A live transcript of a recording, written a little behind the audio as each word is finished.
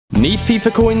Need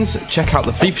FIFA coins? Check out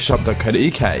the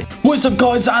fifashop.co.uk. What's up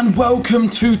guys, and welcome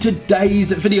to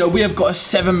today's video. We have got a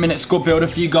 7-minute squad builder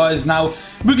for you guys. Now,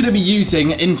 we're going to be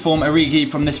using Inform Origi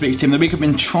from this week's team. The week I've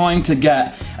been trying to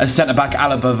get a centre-back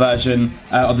Alaba version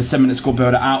of the 7-minute squad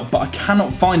builder out, but I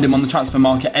cannot find him on the transfer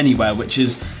market anywhere, which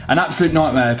is an absolute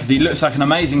nightmare because he looks like an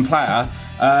amazing player,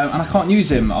 and I can't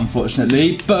use him,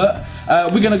 unfortunately. But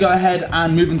we're going to go ahead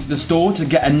and move into the store to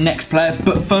get a next player.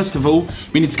 But first of all,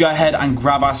 we need to go ahead and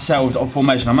grab ourselves a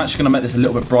formation. I'm actually going to make this a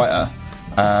little bit brighter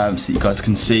so you guys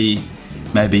can see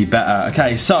maybe better.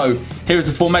 Okay, so here is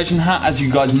the formation hat. As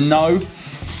you guys know,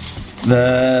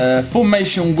 the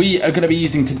formation we are going to be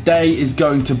using today is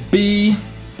going to be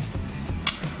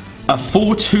a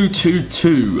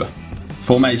 4-2-2-2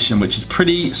 formation, which is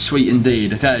pretty sweet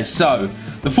indeed. Okay, so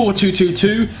the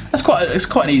 4-2-2-2, it's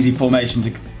quite an easy formation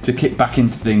to kick back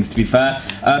into things, to be fair.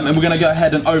 And we're going to go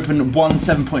ahead and open one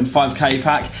 7.5k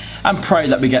pack and pray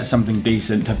that we get something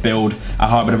decent to build a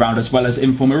hybrid around, as well as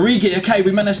Inform Origi. Okay,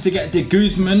 we managed to get De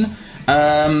Guzman.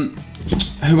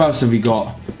 Who else have we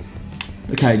got?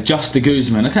 Okay, just De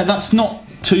Guzman. Okay, that's not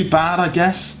too bad, I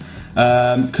guess.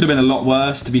 Could have been a lot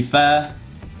worse, to be fair.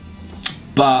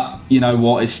 But, you know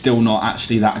what, it's still not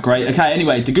actually that great. Okay,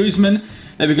 anyway, De Guzman.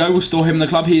 There we go, we'll store him in the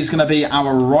club. He is going to be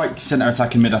our right centre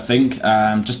attacking mid, I think.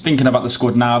 Just thinking about the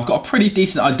squad now, I've got a pretty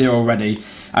decent idea already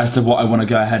as to what I want to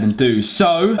go ahead and do.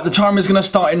 So, the timer is going to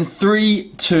start in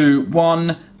 3, 2,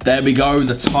 1. There we go,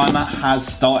 the timer has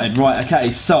started. Right,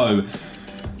 okay, so,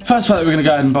 first player that we're going to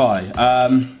go ahead and buy.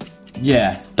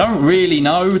 Yeah, don't really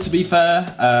know, to be fair.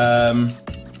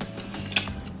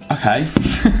 Okay.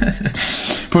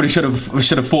 Probably should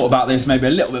have thought about this maybe a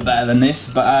little bit better than this,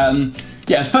 but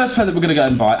yeah, first player that we're going to go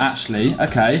and buy, actually,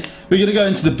 okay, we're going to go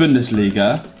into the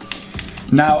Bundesliga.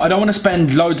 Now, I don't want to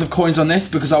spend loads of coins on this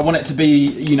because I want it to be,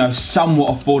 you know,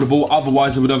 somewhat affordable.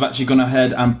 Otherwise, I would have actually gone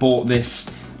ahead and bought this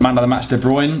Man of the Match De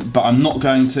Bruyne, but I'm not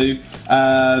going to.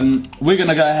 We're going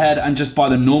to go ahead and just buy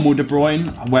the normal De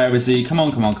Bruyne. Where is he? Come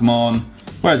on, come on, come on.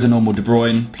 Where's the normal De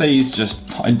Bruyne? Please just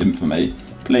find him for me.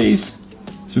 Please.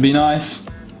 This would be nice.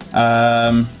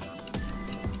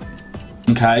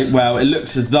 Okay, well, it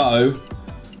looks as though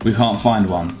we can't find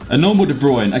one. A normal De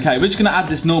Bruyne. Okay, we're just going to add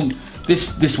this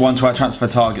one to our transfer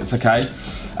targets, okay?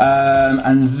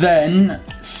 And then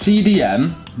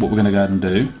CDM, what we're going to go ahead and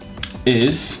do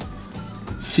is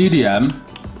CDM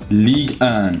Ligue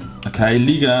 1. Okay,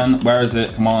 Ligue 1, where is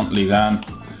it? Come on, Ligue 1.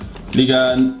 Ligue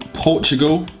 1,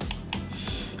 Portugal.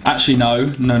 Actually, no.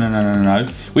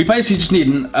 We basically just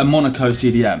need a Monaco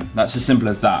CDM. That's as simple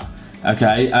as that.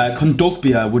 Okay,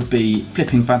 Kondogbia would be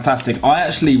flipping fantastic. I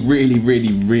actually really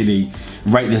rate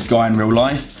this guy in real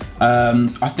life.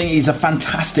 I think he's a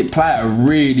fantastic player, a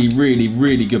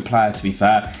really good player, to be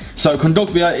fair. So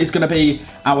Kondogbia is going to be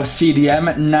our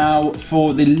CDM. Now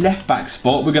for the left back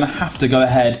spot, we're going to have to go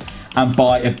ahead and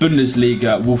buy a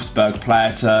Bundesliga Wolfsburg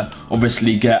player to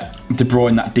obviously get De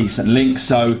Bruyne that decent link.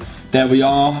 So there we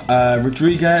are.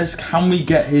 Rodriguez, can we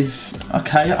get his?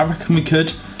 Okay, I reckon we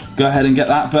could go ahead and get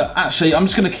that, but actually I'm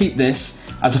just going to keep this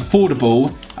as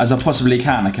affordable as I possibly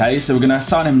can. Okay, so we're going to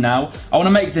assign him now. I want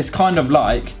to make this kind of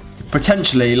like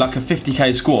potentially like a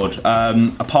 50k squad,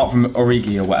 apart from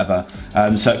Origi or whatever.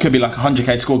 So it could be like a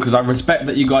 100k squad, because I respect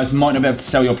that you guys might not be able to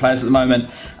sell your players at the moment,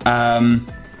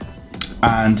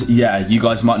 and yeah, you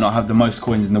guys might not have the most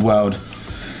coins in the world.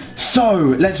 So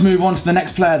let's move on to the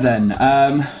next player then.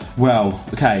 Well,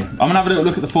 okay, I'm gonna have a little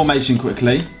look at the formation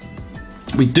quickly.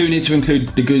 We do need to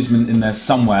include De Guzman in there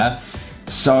somewhere.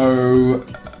 So,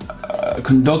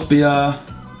 Kondogbia,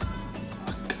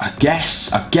 I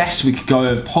guess we could go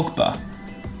with Pogba.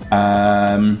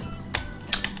 And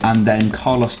then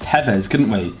Carlos Tevez,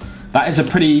 couldn't we? That is a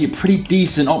pretty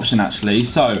decent option, actually.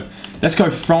 So, let's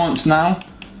go France now.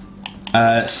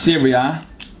 Syria,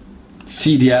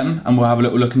 CDM, and we'll have a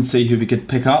little look and see who we could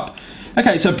pick up.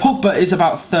 Okay, so Pogba is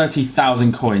about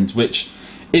 30,000 coins, which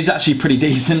is actually pretty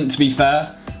decent, to be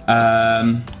fair.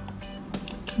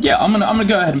 Yeah, I'm gonna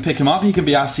go ahead and pick him up. He could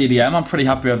be our CDM. I'm pretty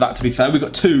happy with that, to be fair. We've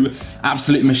got two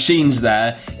absolute machines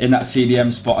there in that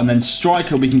CDM spot. And then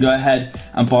striker, we can go ahead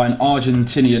and buy an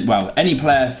Argentinian, well, any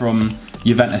player from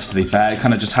Juventus, to be fair. It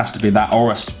kind of just has to be that,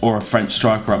 or a French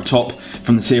striker up top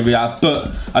from the Serie A.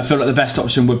 But I feel like the best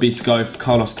option would be to go for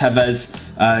Carlos Tevez.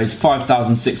 He's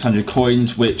 5,600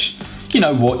 coins, which, you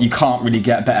know what, you can't really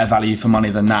get better value for money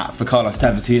than that for Carlos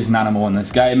Tevez. He is an animal in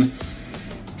this game.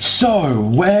 So,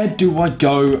 where do I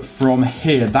go from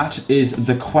here? That is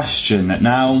the question.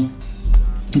 Now,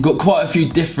 I've got quite a few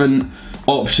different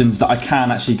options that I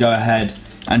can actually go ahead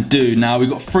and do. Now,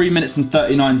 we've got 3 minutes and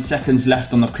 39 seconds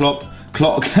left on the clock.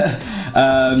 Clock,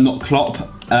 not Klopp.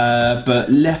 But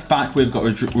left back we've got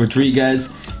Rodriguez.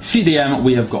 CDM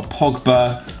we have got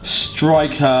Pogba.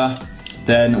 Striker,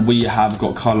 then we have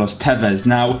got Carlos Tevez.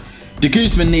 Now, De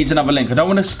Guzman needs another link. I don't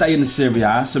want to stay in the Serie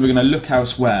A, so we're going to look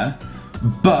elsewhere.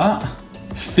 But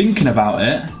thinking about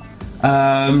it,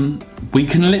 we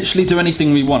can literally do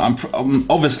anything we want.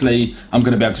 Obviously, I'm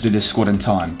going to be able to do this squad in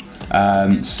time.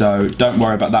 So don't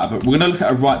worry about that. But we're going to look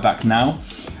at a right back now.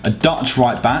 A Dutch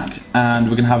right back. And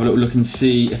we're going to have a little look and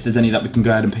see if there's any that we can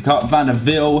go ahead and pick up. Van der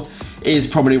Wiel is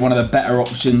probably one of the better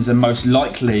options and most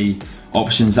likely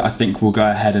options that I think we'll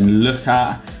go ahead and look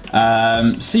at.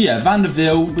 So yeah, Van der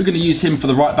Wiel, we're going to use him for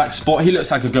the right back spot. He looks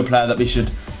like a good player that we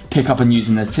should pick up and use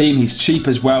in the team. He's cheap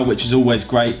as well, which is always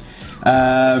great.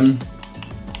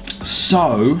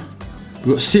 So we've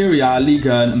got Serie A,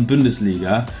 Liga and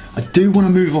Bundesliga. I do want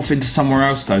to move off into somewhere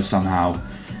else though somehow.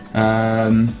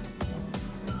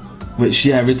 Which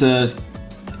yeah is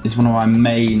one of my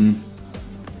main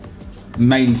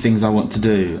things I want to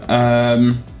do.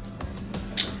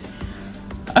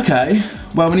 Okay,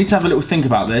 well we need to have a little think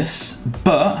about this,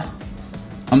 but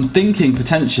I'm thinking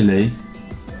potentially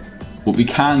what we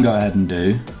can go ahead and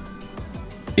do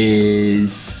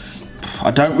is,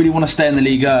 I don't really want to stay in the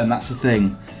Liga, and that's the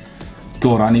thing.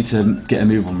 God, I need to get a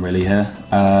move on really here.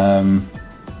 Yeah,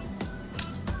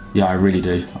 I really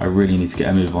do. I really need to get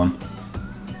a move on.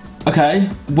 Okay,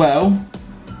 well,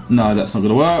 no, that's not going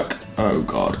to work. Oh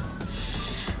God.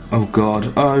 Oh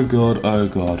God, oh God, oh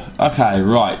God. Okay,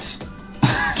 right.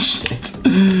 Shit.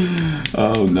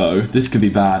 Oh no, this could be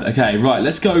bad. Okay, right,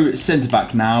 let's go centre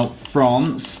back now.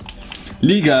 France,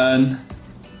 Ligue 1,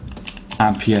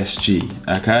 and PSG.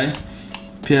 Okay,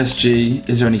 PSG.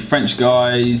 Is there any French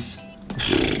guys?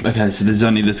 Okay, so there's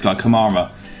only this guy, Kamara.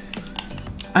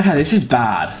 Okay, this is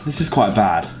bad. This is quite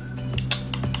bad.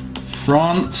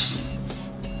 France.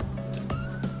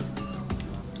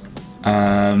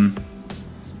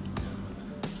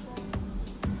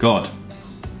 God.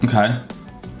 Okay.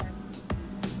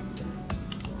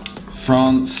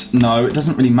 France. No, it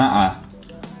doesn't really matter.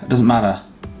 It doesn't matter.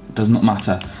 It does not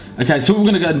matter. Okay, so what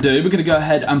we're going to go and do, we're going to go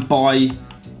ahead and buy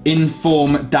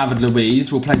Inform David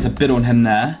Luiz. We'll place a bid on him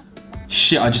there.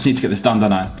 Shit, I just need to get this done,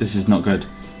 don't I? This is not good.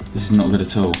 This is not good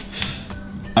at all.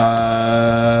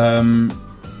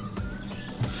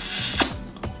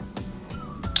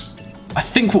 I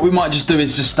think what we might just do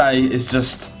is just stay,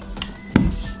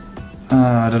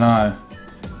 I don't know.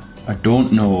 I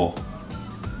don't know.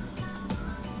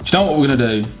 Do you know what we're going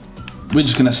to do? We're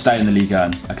just going to stay in the Ligue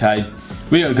 1, okay?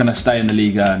 We are going to stay in the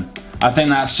Ligue 1. I think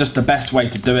that's just the best way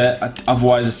to do it.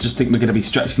 Otherwise, I just think we're going to be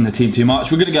stretching the team too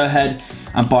much. We're going to go ahead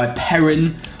and buy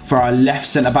Perrin for our left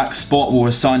centre-back spot. We'll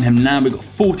assign him now. We've got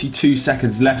 42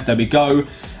 seconds left. There we go.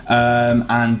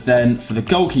 And then for the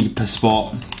goalkeeper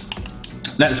spot,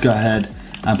 let's go ahead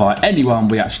and buy anyone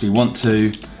we actually want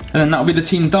to. And then that'll be the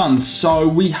team done. So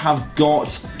we have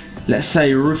got, let's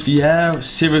say, Ruffier,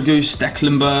 Syracuse,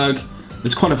 Stecklenburg.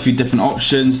 There's quite a few different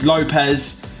options.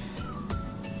 Lopez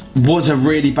was a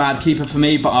really bad keeper for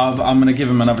me, but I'm going to give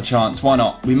him another chance. Why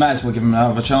not? We may as well give him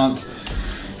another chance.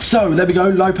 So there we go.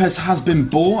 Lopez has been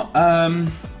bought.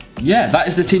 Yeah, that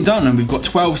is the team done, and we've got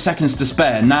 12 seconds to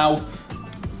spare. Now,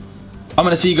 I'm going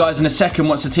to see you guys in a second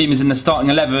once the team is in the starting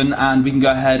 11, and we can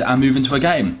go ahead and move into a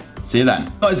game. See you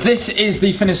then. Guys, this is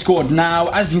the finished squad. Now,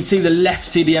 as you can see, the left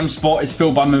CDM spot is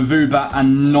filled by Mavuba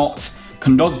and not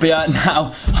Kondogbia.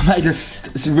 Now, I made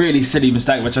a really silly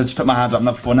mistake, which I just put my hands up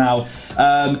enough for now.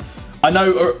 I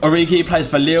know Origi plays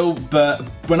for Lille, but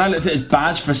when I looked at his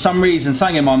badge, for some reason,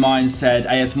 something in my mind said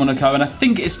AS Monaco, and I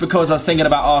think it's because I was thinking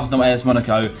about Arsenal AS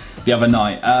Monaco the other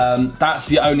night. That's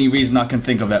the only reason I can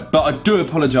think of it, but I do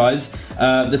apologise.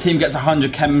 The team gets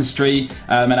 100 chemistry,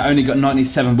 and I only got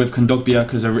 97 with Kondogbia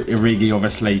because Origi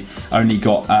obviously only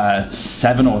got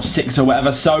 7 or 6 or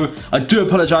whatever, so I do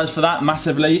apologise for that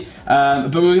massively.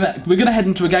 But we're gonna head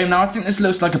into a game now. I think this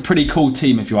looks like a pretty cool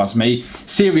team, if you ask me.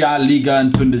 Serie A, Liga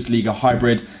and Bundesliga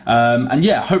hybrid, and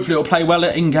yeah, hopefully it'll play well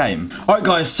in game. Alright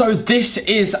guys, so this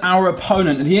is our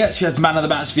opponent, and he actually has man of the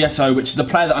match Vietto, which is the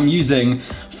player that I'm using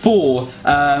for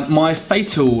my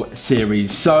Fatal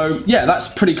series. So yeah, that's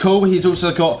pretty cool. He's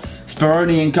also got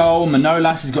Speroni in goal,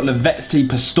 Manolas, he's got Lavezzi,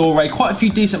 Pastore, quite a few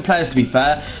decent players to be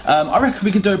fair. I reckon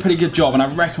we can do a pretty good job, and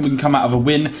I reckon we can come out of a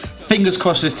win. Fingers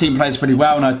crossed this team plays pretty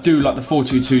well, and I do like the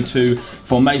 4-2-2-2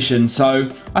 formation, so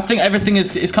I think everything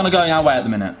is kind of going our way at the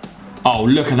minute. Oh,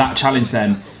 look at that challenge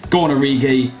then. Go on,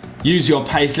 Origi, use your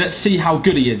pace. Let's see how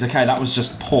good he is. Okay, that was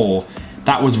just poor.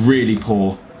 That was really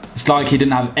poor. It's like he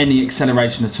didn't have any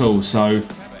acceleration at all, so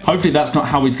hopefully that's not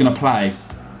how he's going to play.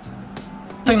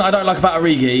 The thing that I don't like about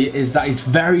Origi is that he's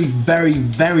very, very,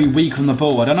 very weak on the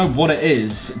ball. I don't know what it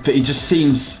is, but he just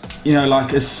seems, you know,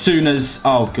 like as soon as...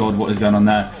 Oh, God, what is going on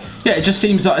there? Yeah, it just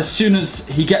seems like as soon as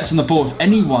he gets on the ball, if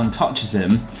anyone touches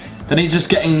him, then he's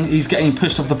getting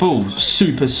pushed off the ball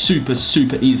super, super,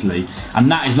 super easily.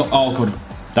 And that is not... Oh,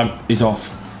 God, he's off.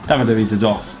 David Luiz is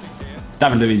off.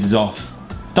 David Luiz is off.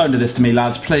 Don't do this to me,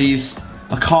 lads, please.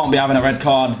 I can't be having a red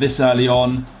card this early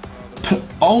on.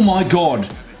 Oh, my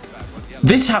God.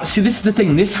 See, this is the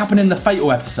thing. This happened in the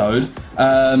Fatal episode,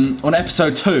 on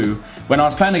episode 2, when I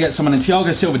was playing against someone and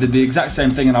Thiago Silva did the exact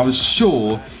same thing, and I was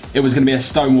sure it was going to be a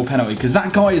stonewall penalty because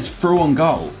that guy is through on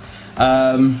goal.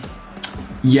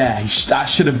 Yeah, that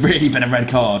should have really been a red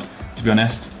card, to be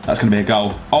honest. That's going to be a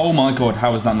goal. Oh my God,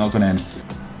 how has that not gone in?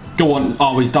 Go on.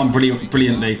 Oh, he's done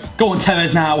brilliantly. Go on,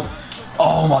 Tevez now.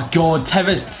 Oh my God,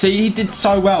 Tevez. See, he did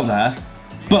so well there,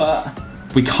 but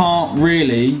we can't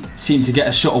really seem to get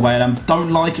a shot away, and I don't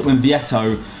like it when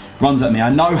Vietto runs at me. I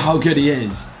know how good he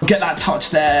is. Get that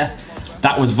touch there.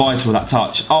 That was vital, that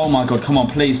touch. Oh my God, come on,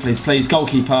 please, please, please.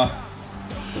 Goalkeeper.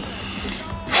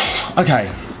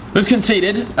 Okay, we've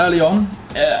conceded early on.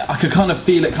 I could kind of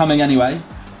feel it coming anyway,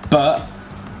 but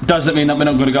doesn't mean that we're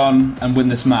not going to go on and win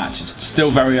this match. It's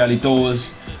still very early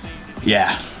doors.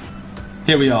 Yeah,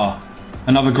 here we are.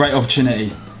 Another great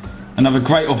opportunity. Another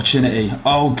great opportunity.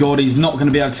 Oh God, he's not going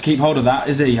to be able to keep hold of that,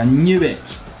 is he? I knew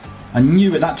it. I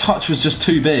knew it. That touch was just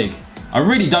too big. I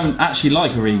really don't actually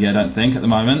like Origi, I don't think, at the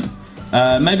moment.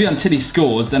 Maybe until he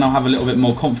scores, then I'll have a little bit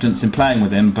more confidence in playing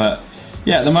with him. But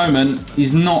yeah, at the moment,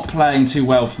 he's not playing too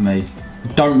well for me. I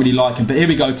don't really like him. But here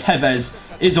we go. Tevez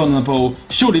is on the ball.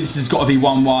 Surely this has got to be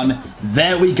 1-1.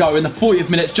 There we go. In the 40th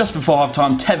minute, just before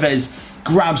half-time, Tevez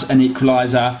grabs an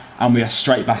equaliser, and we are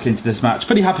straight back into this match.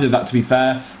 Pretty happy with that, to be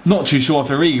fair. Not too sure if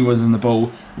Origi was on the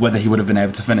ball, whether he would have been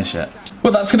able to finish it.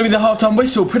 Well, that's going to be the half-time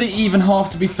whistle. Pretty even half,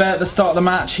 to be fair. At the start of the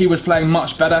match, he was playing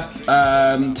much better,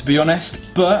 to be honest.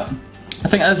 But I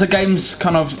think as the game's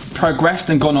kind of progressed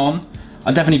and gone on,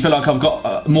 I definitely feel like I've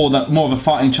got more of a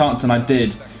fighting chance than I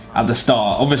did at the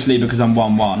start. Obviously, because I'm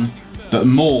 1-1, but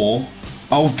more...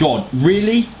 Oh, God.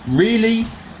 Really? Really?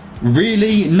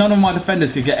 Really? None of my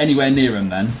defenders could get anywhere near him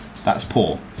then. That's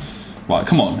poor. Right,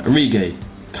 come on. Origi.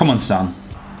 Come on, son.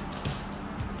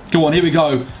 Go on, here we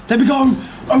go. There we go.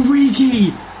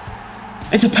 Origi.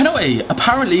 It's a penalty.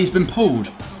 Apparently he's been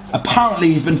pulled.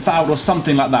 Apparently he's been fouled or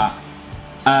something like that.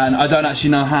 And I don't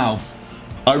actually know how.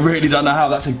 I really don't know how.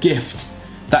 That's a gift.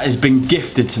 That has been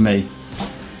gifted to me.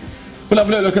 We'll have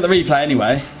a little look at the replay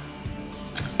anyway.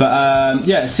 But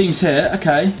yeah, it seems here.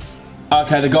 Okay.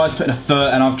 Okay, the guy's putting a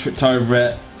foot and I've tripped over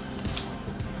it.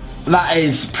 That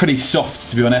is pretty soft,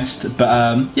 to be honest.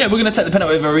 But yeah, we're going to take the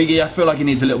penalty with Origi. I feel like he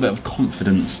needs a little bit of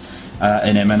confidence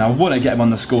in him, and I want to get him on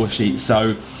the score sheet.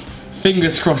 So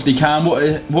fingers crossed he can. What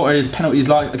are his penalties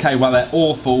like? Okay, well, they're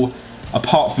awful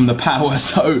apart from the power.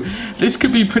 So this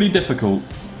could be pretty difficult.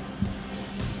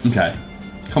 Okay,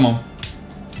 come on.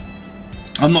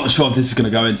 I'm not sure if this is going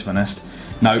to go in, to be honest.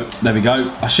 No, there we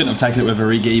go. I shouldn't have taken it with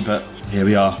Origi, but here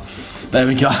we are. There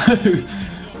we go.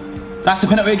 That's a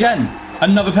penalty again.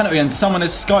 Another penalty, and someone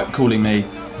is Skype calling me.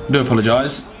 I do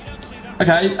apologise.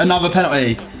 Okay, another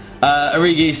penalty.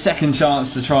 Origi's second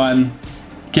chance to try and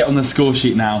get on the score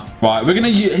sheet now. Right, we're gonna.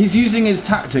 He's using his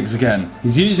tactics again.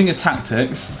 He's using his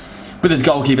tactics with his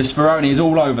goalkeeper. Speroni is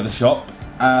all over the shop,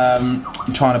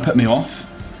 trying to put me off.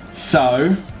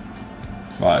 So,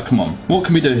 right, come on. What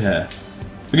can we do here?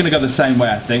 We're gonna go the same way,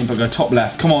 I think, but go top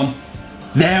left. Come on.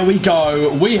 There we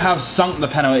go. We have sunk the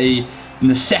penalty in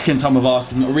the second time of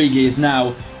asking. Origi is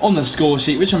now on the score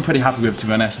sheet, which I'm pretty happy with, to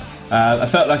be honest. I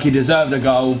felt like he deserved a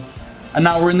goal, and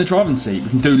now we're in the driving seat. We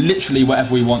can do literally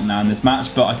whatever we want now in this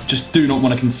match, but I just do not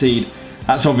want to concede.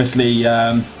 That's obviously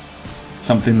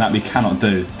something that we cannot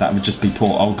do. That would just be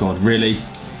poor. Oh, God, really?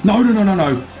 No, no, no, no,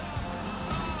 no.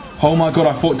 Oh, my God,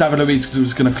 I thought David Luiz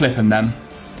was going to clip him then.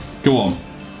 Go on.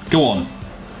 Go on.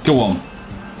 Go on.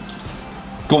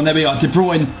 Go on, there we are. De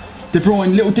Bruyne. De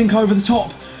Bruyne, little dink over the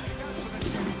top.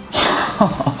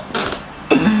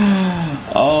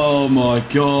 Oh my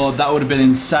God, that would have been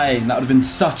insane. That would have been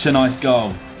such a nice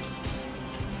goal.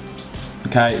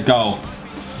 Okay, goal.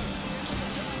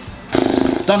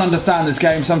 Don't understand this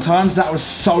game sometimes. That was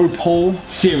so poor.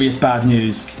 Serious bad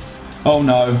news. Oh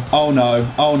no, oh no,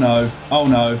 oh no, oh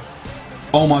no.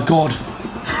 Oh my God.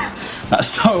 That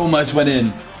so almost went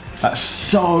in. That's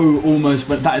so almost,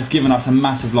 but that has given us a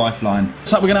massive lifeline.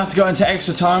 So we're going to have to go into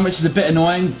extra time, which is a bit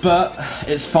annoying, but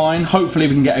it's fine. Hopefully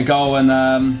we can get a goal and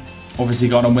obviously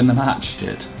go on and win the match.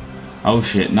 Shit. Oh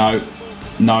shit, no.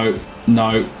 No,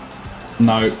 no,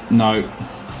 no, no.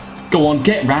 Go on,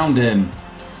 get round him.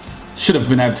 Should have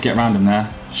been able to get around him there,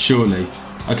 surely.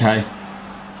 Okay.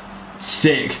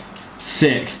 Sick.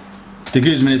 Sick. De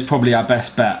Guzman is probably our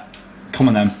best bet. Come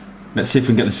on then. Let's see if we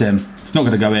can get this in. It's not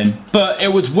going to go in. But it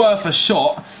was worth a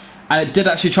shot. And it did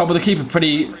actually trouble the keeper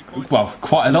pretty, well,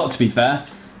 quite a lot to be fair.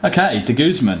 Okay, De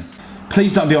Guzman.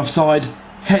 Please don't be offside.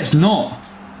 Okay, it's not.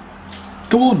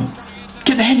 Go on.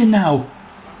 Get the head in now.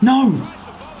 No.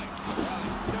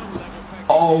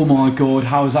 Oh my God,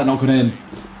 how has that not gone in?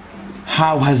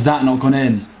 How has that not gone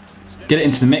in? Get it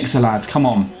into the mixer, lads. Come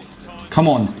on. Come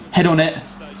on. Head on it.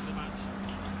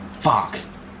 Fuck.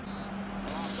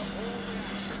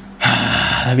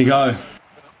 There we go.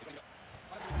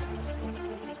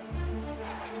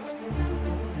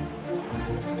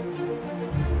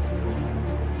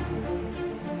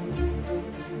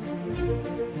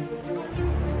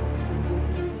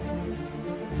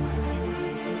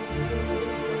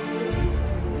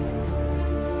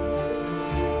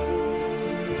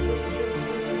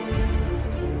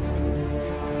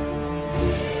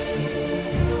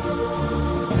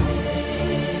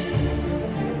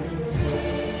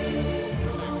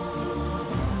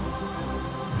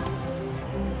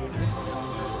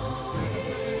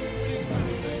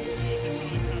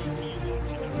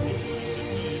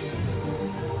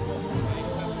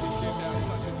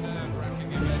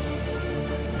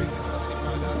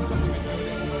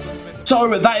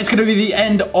 So that is going to be the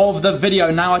end of the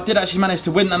video. Now, I did actually manage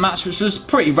to win the match, which was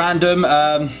pretty random.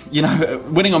 You know,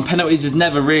 winning on penalties is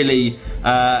never really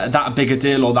that big a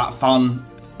deal or that fun.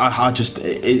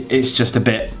 It's just a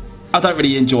bit... I don't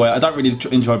really enjoy it. I don't really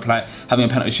enjoy having a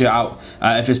penalty shootout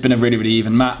if it's been a really, really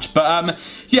even match. But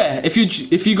yeah, if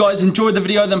you guys enjoyed the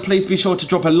video, then please be sure to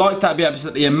drop a like. That'd be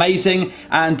absolutely amazing.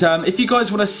 And if you guys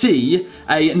want to see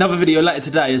another video later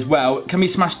today as well, can we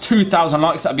smash 2,000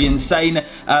 likes? That'd be insane.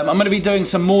 I'm going to be doing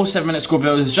some more 7-minute squad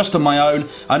builders just on my own.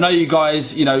 I know you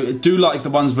guys, you know, do like the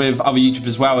ones with other YouTubers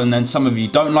as well, and then some of you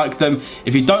don't like them.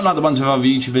 If you don't like the ones with other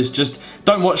YouTubers, just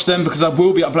don't watch them, because I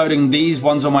will be uploading these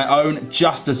ones on my own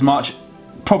just as much.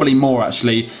 Probably more,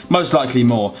 actually. Most likely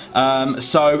more.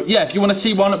 So yeah, if you want to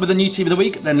see one with a new team of the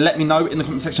week, then let me know in the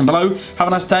comment section below. Have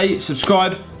a nice day,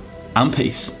 subscribe, and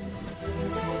peace.